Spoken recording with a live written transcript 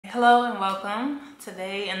Hello and welcome.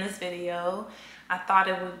 Today in this video, I thought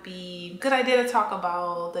it would be a good idea to talk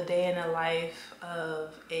about the day in the life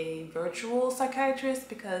of a virtual psychiatrist,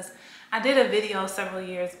 because I did a video several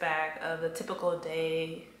years back of the typical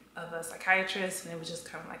day of a psychiatrist, and it was just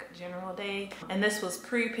kind of like a general day. And this was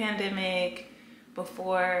pre-pandemic,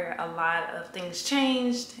 before a lot of things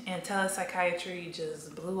changed and telepsychiatry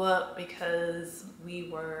just blew up because we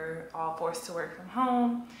were all forced to work from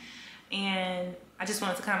home. And I just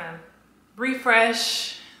wanted to kind of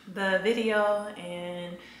refresh the video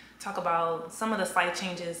and talk about some of the slight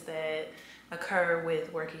changes that occur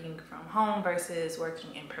with working from home versus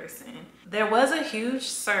working in person. There was a huge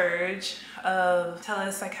surge of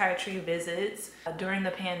telepsychiatry visits during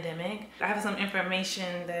the pandemic. I have some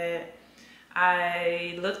information that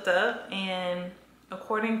I looked up, and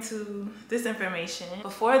according to this information,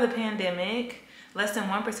 before the pandemic, less than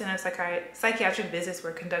 1% of psychiatric visits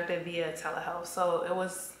were conducted via telehealth. So it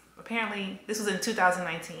was apparently, this was in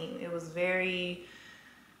 2019. It was very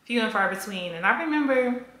few and far between. And I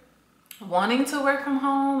remember wanting to work from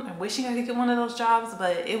home and wishing I could get one of those jobs,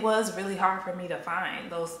 but it was really hard for me to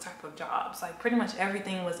find those type of jobs. Like pretty much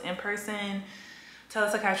everything was in person.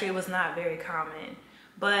 Telepsychiatry was not very common.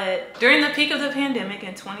 But during the peak of the pandemic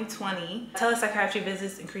in 2020, telepsychiatry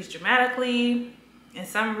visits increased dramatically. In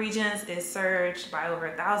some regions, it surged by over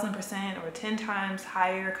 1,000% or 10 times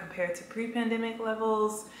higher compared to pre-pandemic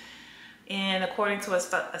levels. And according to a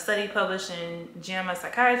study published in JAMA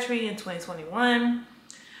Psychiatry in 2021,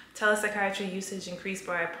 telepsychiatry usage increased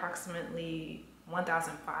by approximately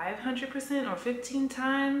 1,500% or 15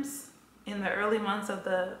 times in the early months of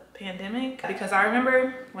the pandemic. Because I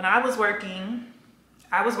remember when I was working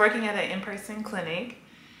at an in-person clinic,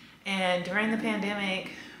 and during the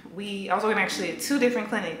pandemic, I was working actually at two different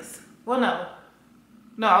clinics. Well, no,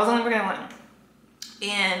 I was only working at one.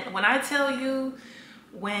 And when I tell you,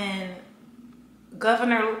 when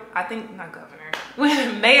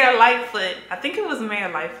when Mayor Lightfoot, I think it was Mayor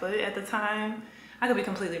Lightfoot at the time, I could be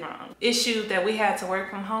completely wrong, issued that we had to work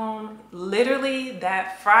from home, literally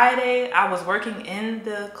that Friday, I was working in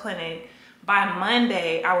the clinic. By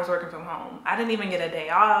Monday, I was working from home. I didn't even get a day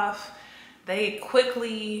off. They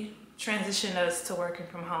quickly transitioned us to working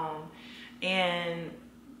from home, and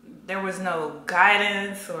there was no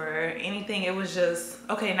guidance or anything. It was just,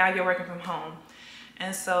 okay, now you're working from home.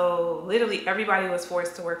 And so literally everybody was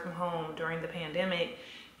forced to work from home during the pandemic,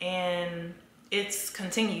 and it's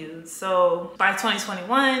continued. So by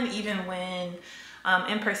 2021, even when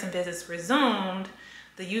in-person visits resumed,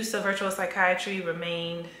 the use of virtual psychiatry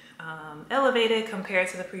remained elevated compared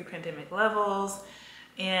to the pre-pandemic levels.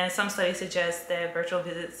 And some studies suggest that virtual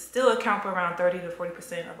visits still account for around 30 to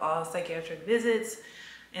 40% of all psychiatric visits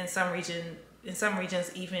in some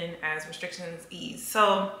regions, even as restrictions ease.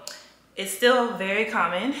 So it's still very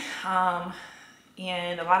common,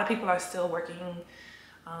 and a lot of people are still working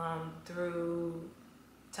through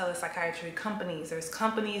telepsychiatry companies. There's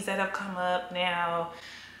companies that have come up now.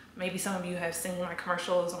 Maybe some of you have seen like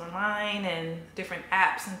commercials online and different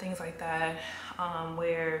apps and things like that,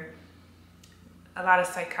 where a lot of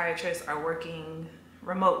psychiatrists are working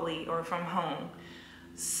remotely or from home.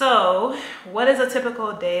 So what is a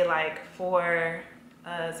typical day like for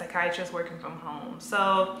a psychiatrist working from home?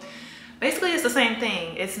 So basically it's the same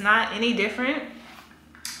thing. It's not any different.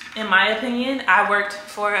 In my opinion, I worked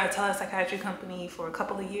for a telepsychiatry company for a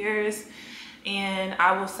couple of years, and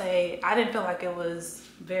I will say I didn't feel like it was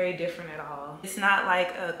very different at all. It's not like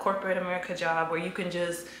a corporate America job where you can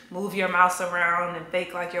just move your mouse around and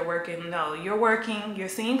fake like you're working. No, you're working, you're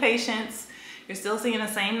seeing patients, you're still seeing the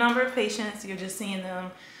same number of patients, you're just seeing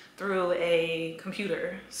them through a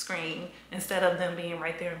computer screen instead of them being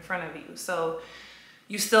right there in front of you. So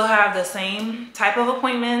you still have the same type of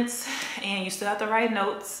appointments, and you still have to write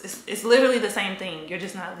notes. It's literally the same thing. You're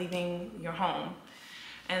just not leaving your home.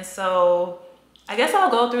 And so I guess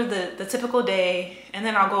I'll go through the typical day, and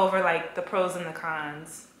then I'll go over like the pros and the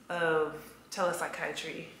cons of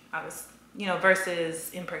telepsychiatry, versus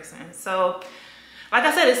in person. So like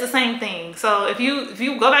I said, it's the same thing. So if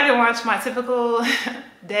you go back and watch my typical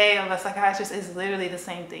day of a psychiatrist, it's literally the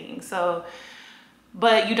same thing. So,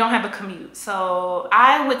 but you don't have a commute. So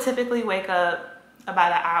I would typically wake up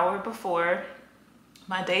about an hour before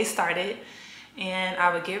my day started, and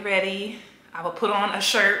I would get ready. I would put on a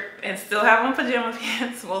shirt and still have on pajama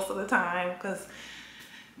pants most of the time, because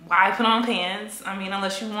why put on pants? I mean,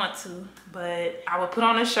 unless you want to, but I would put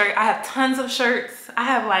on a shirt. I have tons of shirts. I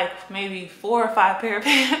have like maybe 4 or 5 pair of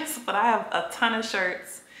pants, but I have a ton of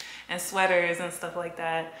shirts and sweaters and stuff like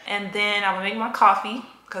that. And then I would make my coffee,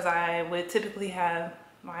 because I would typically have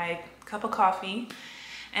my cup of coffee.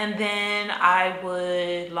 And then I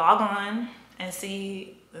would log on and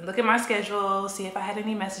look at my schedule, see if I had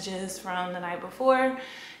any messages from the night before.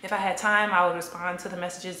 If I had time, I would respond to the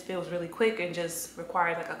messages if it was really quick and just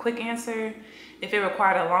required like a quick answer. If it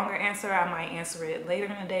required a longer answer, I might answer it later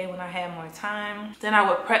in the day when I had more time. Then I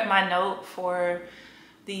would prep my note for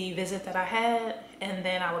the visit that I had, and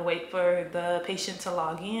then I would wait for the patient to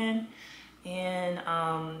log in. And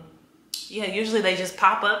yeah, usually they just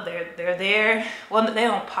pop up. They're there. Well, they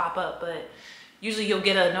don't pop up, but usually you'll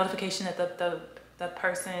get a notification that the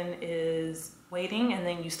person is waiting, and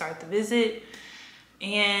then you start the visit.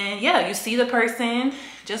 And yeah, you see the person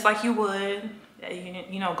just like you would,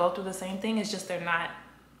 you know, go through the same thing. It's just they're not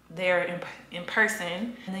there in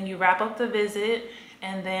person. And then you wrap up the visit.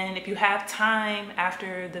 And then if you have time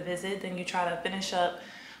after the visit, then you try to finish up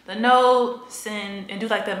the note, and do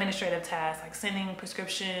like the administrative tasks, like sending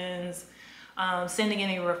prescriptions, sending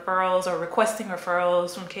any referrals or requesting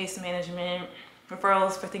referrals from case management,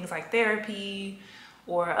 referrals for things like therapy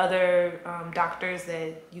or other doctors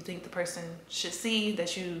that you think the person should see,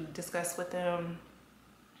 that you discuss with them,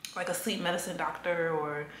 like a sleep medicine doctor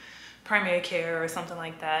or primary care or something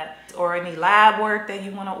like that, or any lab work that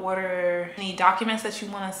you want to order, any documents that you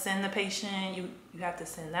want to send the patient, you have to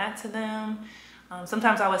send that to them.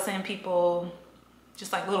 Sometimes I would send people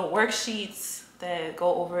just like little worksheets that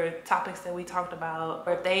go over topics that we talked about,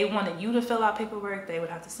 or if they wanted you to fill out paperwork, they would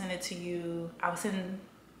have to send it to you. I would send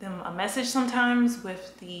them a message sometimes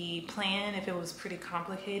with the plan if it was pretty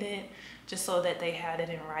complicated, just so that they had it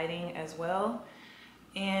in writing as well.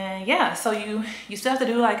 And yeah, so you still have to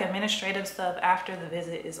do like administrative stuff after the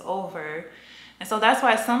visit is over. And so that's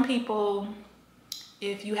why some people,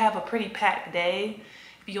 if you have a pretty packed day,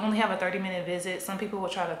 if you only have a 30-minute visit, some people will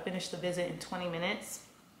try to finish the visit in 20 minutes.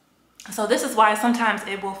 So this is why sometimes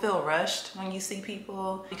it will feel rushed when you see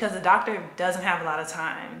people, because the doctor doesn't have a lot of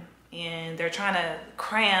time and they're trying to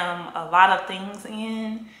cram a lot of things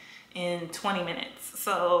in 20 minutes.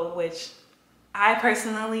 So, which I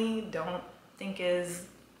personally don't think is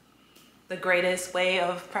the greatest way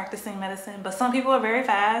of practicing medicine, but some people are very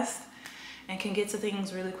fast and can get to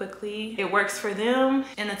things really quickly. It works for them.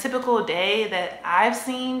 In a typical day that I've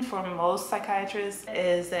seen for most psychiatrists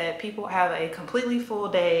is that people have a completely full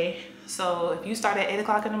day. So if you start at 8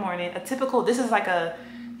 o'clock in the morning, this is like a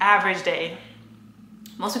average day.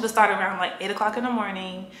 Most people start around like 8 o'clock in the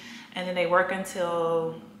morning, and then they work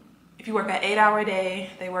until, if you work an 8-hour day,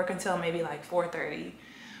 they work until maybe like 4:30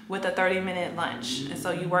 with a 30-minute lunch. And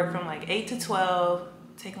so you work from like 8 to 12,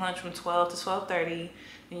 take lunch from 12 to 12:30,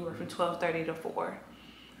 then you work from 12:30 to 4.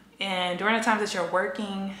 And during the times that you're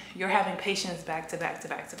working, you're having patients back to back to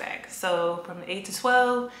back to back. So from 8 to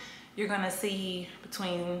 12, you're gonna see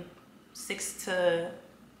between 6 to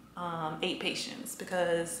 8 patients,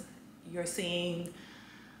 because you're seeing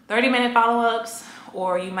 30-minute follow-ups,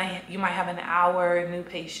 or you might have an hour new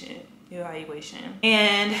patient evaluation.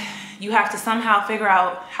 And you have to somehow figure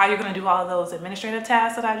out how you're gonna do all of those administrative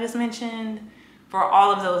tasks that I just mentioned for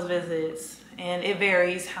all of those visits. And it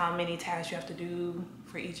varies how many tasks you have to do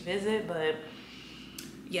for each visit, but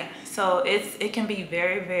yeah, so it can be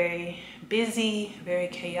very, very busy, very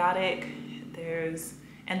chaotic.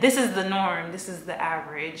 And this is the norm, this is the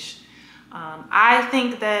average. I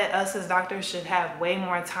think that us as doctors should have way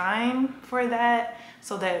more time for that,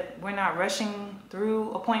 so that we're not rushing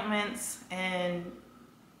through appointments, and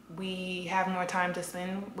we have more time to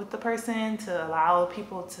spend with the person, to allow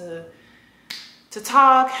people to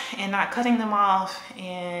talk and not cutting them off,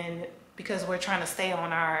 and because we're trying to stay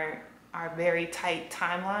on our very tight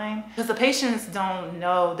timeline. Because the patients don't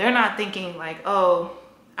know, they're not thinking like, oh,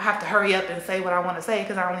 I have to hurry up and say what I want to say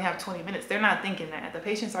because I only have 20 minutes. They're not thinking that. The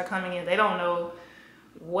patients are coming in, they don't know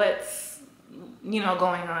what's,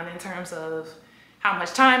 going on in terms of how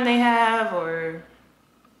much time they have or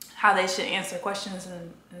how they should answer questions.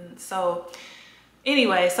 And so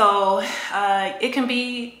anyway, so it can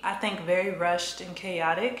be, I think, very rushed and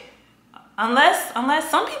chaotic, unless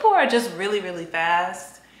some people are just really, really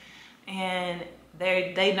fast and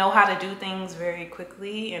they know how to do things very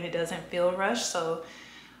quickly and it doesn't feel rushed. So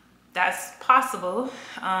that's possible,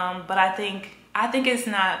 but I think it's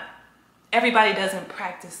not, everybody doesn't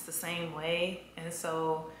practice the same way, and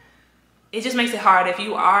so it just makes it hard. If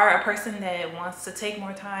you are a person that wants to take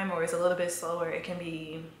more time or is a little bit slower, it can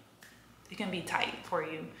be tight for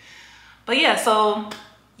you. But yeah, so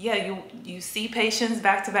yeah, you see patients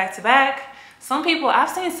back to back to back. I've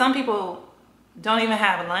seen some people don't even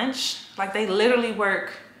have lunch. Like, they literally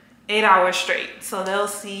work 8 hours straight. So they'll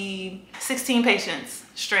see 16 patients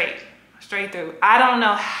straight through. I don't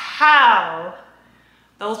know how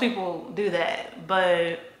those people do that,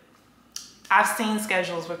 but I've seen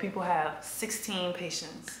schedules where people have 16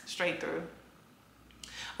 patients straight through,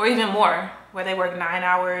 or even more, where they work 9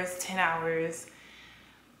 hours, 10 hours.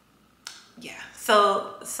 Yeah,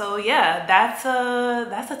 so yeah, that's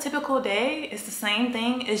a typical day. It's the same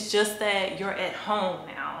thing. It's just that you're at home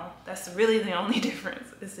now. That's really the only difference.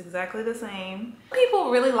 It's exactly the same.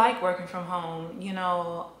 People really like working from home. You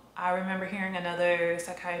know, I remember hearing another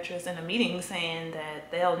psychiatrist in a meeting saying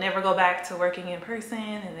that they'll never go back to working in person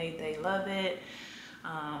and they love it.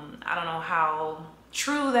 I don't know how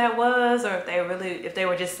true that was, or if they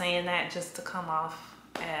were just saying that just to come off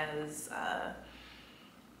as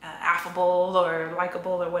affable or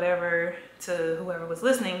likable or whatever to whoever was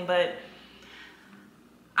listening. But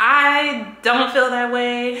I don't feel that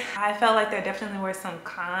way. I felt like there definitely were some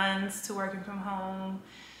cons to working from home.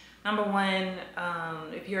 Number one,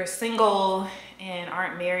 if you're single and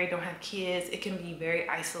aren't married, don't have kids, it can be very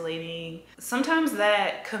isolating. Sometimes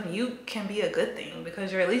that commute can be a good thing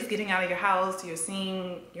because you're at least getting out of your house, you're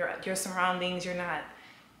seeing your surroundings, you're not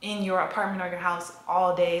in your apartment or your house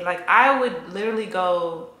all day. Like, I would literally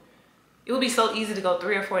go, it would be so easy to go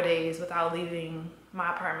 3 or 4 days without leaving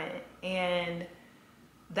my apartment. And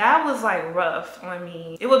that was like rough on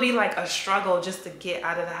me. It would be like a struggle just to get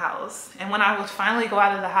out of the house. And when I would finally go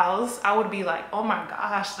out of the house, I would be like, oh my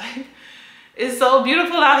gosh, like, it's so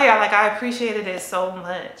beautiful out here. Like, I appreciated it so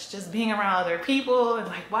much. Just being around other people and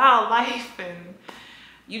like wildlife, and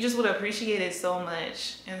you just would appreciate it so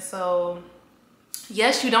much. And so,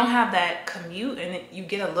 yes, you don't have that commute and you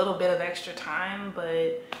get a little bit of extra time,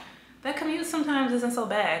 but that commute sometimes isn't so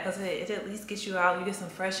bad because it at least gets you out, you get some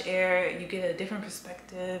fresh air, you get a different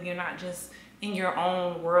perspective, you're not just in your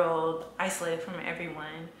own world, isolated from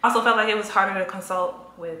everyone. I also felt like it was harder to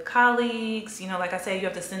consult with colleagues. You know, like I said, you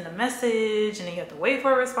have to send a message and then you have to wait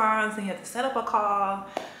for a response and you have to set up a call,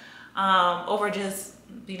 over just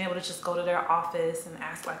being able to just go to their office and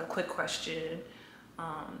ask like a quick question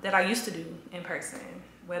that I used to do in person,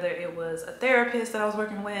 whether it was a therapist that I was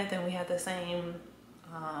working with and we had the same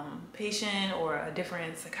patient, or a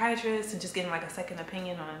different psychiatrist, and just getting like a second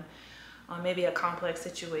opinion on maybe a complex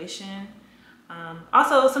situation.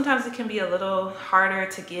 Also, sometimes it can be a little harder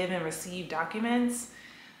to give and receive documents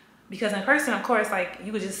because in person, of course, like,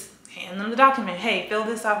 you would just hand them the document. Hey, fill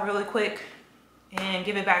this out really quick and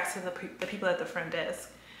give it back to the people at the front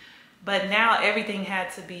desk. But now everything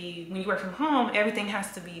had to be, when you work from home, everything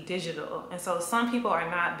has to be digital. And so some people are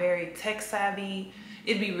not very tech savvy.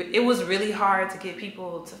 It was really hard to get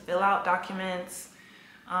people to fill out documents.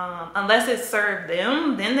 Unless it served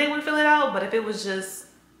them, then they would fill it out. But if it was just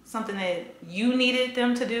something that you needed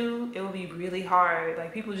them to do, it would be really hard.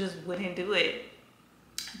 Like, people just wouldn't do it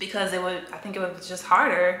because I think it was just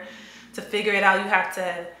harder to figure it out. You have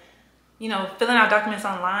to, you know, filling out documents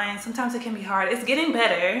online, sometimes it can be hard. It's getting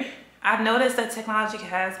better. I've noticed that technology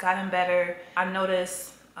has gotten better. I've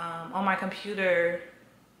noticed on my computer,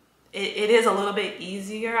 it is a little bit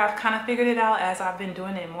easier. I've kind of figured it out as I've been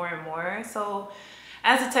doing it more and more. So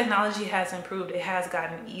as the technology has improved, it has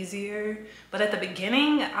gotten easier. But at the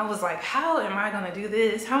beginning, I was like, how am I gonna do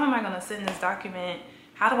this? How am I gonna send this document?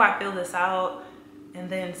 How do I fill this out and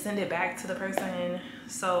then send it back to the person?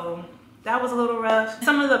 So that was a little rough.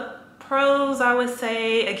 Some of the pros, I would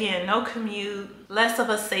say, again, no commute, less of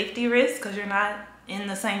a safety risk because you're not in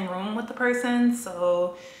the same room with the person,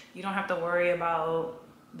 so you don't have to worry about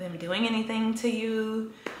them doing anything to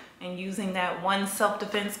you. And using that one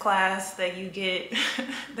self-defense class that you get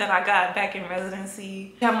that I got back in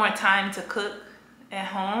residency, you have more time to cook at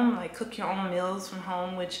home, like cook your own meals from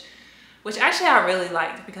home, which actually I really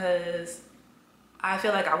liked because I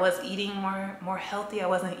feel like I was eating more healthy. I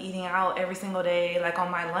wasn't eating out every single day. Like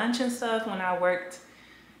on my lunch and stuff, when I worked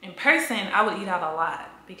in person, I would eat out a lot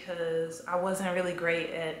because I wasn't really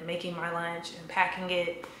great at making my lunch and packing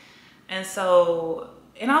it. And so,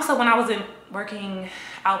 and also when I was working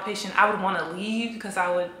outpatient, I would want to leave because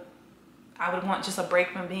I would want just a break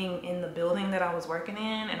from being in the building that I was working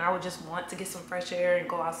in, and I would just want to get some fresh air and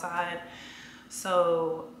go outside.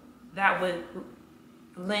 So that would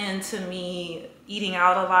lend to me eating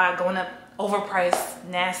out a lot, going up overpriced,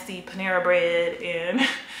 nasty Panera bread, and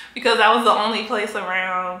because that was the only place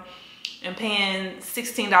around, and paying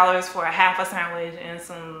 $16 for a half a sandwich and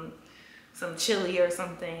some chili or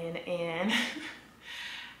something, and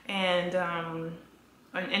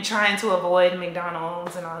trying to avoid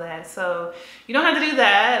McDonald's and all that. So you don't have to do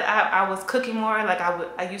that. I was cooking more. Like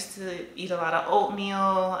I used to eat a lot of oatmeal.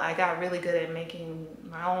 I got really good at making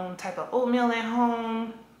my own type of oatmeal at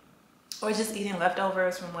home, or just eating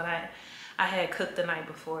leftovers from what I had cooked the night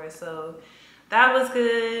before. So that was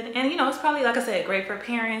good. And you know, it's probably, like I said, great for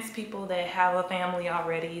parents, people that have a family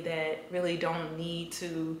already that really don't need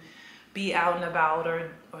to be out and about, or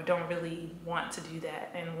don't really want to do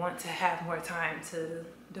that and want to have more time to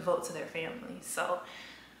devote to their family. So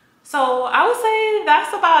I would say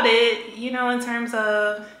that's about it, you know, in terms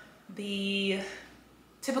of the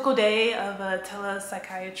typical day of a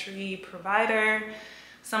telepsychiatry provider,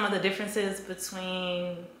 some of the differences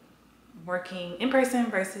between working in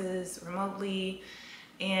person versus remotely,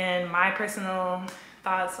 and my personal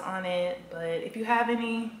thoughts on it. But if you have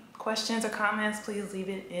any questions or comments, please leave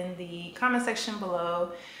it in the comment section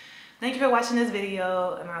below. Thank you for watching this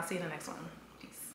video, and I'll see you in the next one.